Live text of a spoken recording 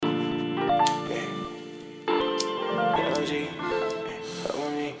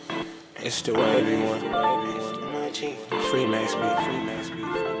It's the wavy one. Free Max B.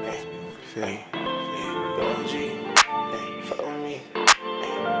 Feel me? Follow me.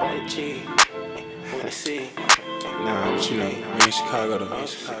 Body G. Wanna see? Nah, but you know, we in Chicago though.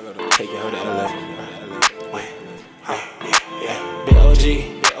 Taking her to LA. Big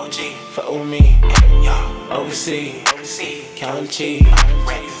OG. Follow me. Overseas. Counting cheese.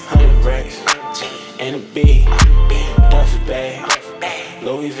 100 racks. And a B. Duffy bag.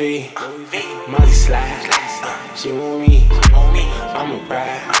 Louis V. Molly slide. She want me. I'm a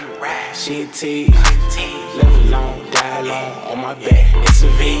ride. She a tease. Live alone, die alone. On my back, it's a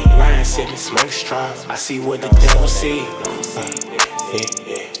V. Ryan sitting, smoke strong. I see what the devil see.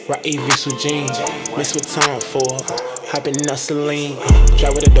 Rock EVs with jeans. Mix with Tom Ford. Hopping in Celine.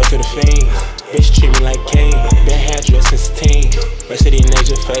 Drive with the door to the fiend. Bitch treat me like king. Been had dressed since a teen. Rest of these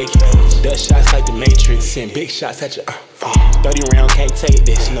niggas fake. Dust shots like the Matrix. Send big shots at you. 30 round can't take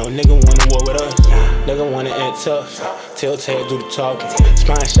this. No nigga wanna war with us. Nigga wanna act tough. Telltale do the talking.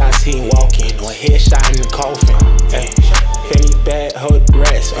 Spine shots he ain't walking. Or headshot in the coffin. Ay, feel me bad, hold the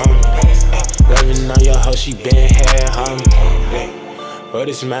rest on me. Loving on your hoe, she been had homie. But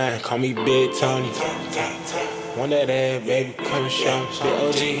it's mine, call me Big Tony. Want that ass, baby, come and show me.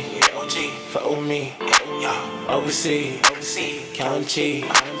 Big OG, follow me. Overseas, counting cheese.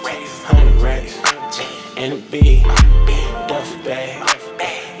 100 racks, and a B. Duffy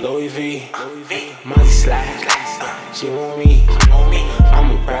bag, Louis V. Molly slide. She want me.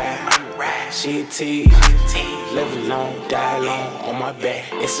 I'm a ride. She a tease. Live alone, die alone. On my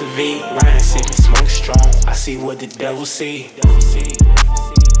back, it's a V. Ryan sitting, smoke strong. I see what the devil see.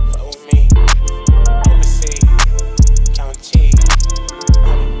 Follow me. Overseas, counting cheese.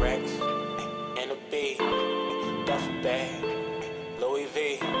 100 racks, and a B. Duffy bag, Louis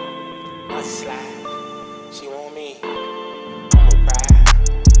V. Molly slide.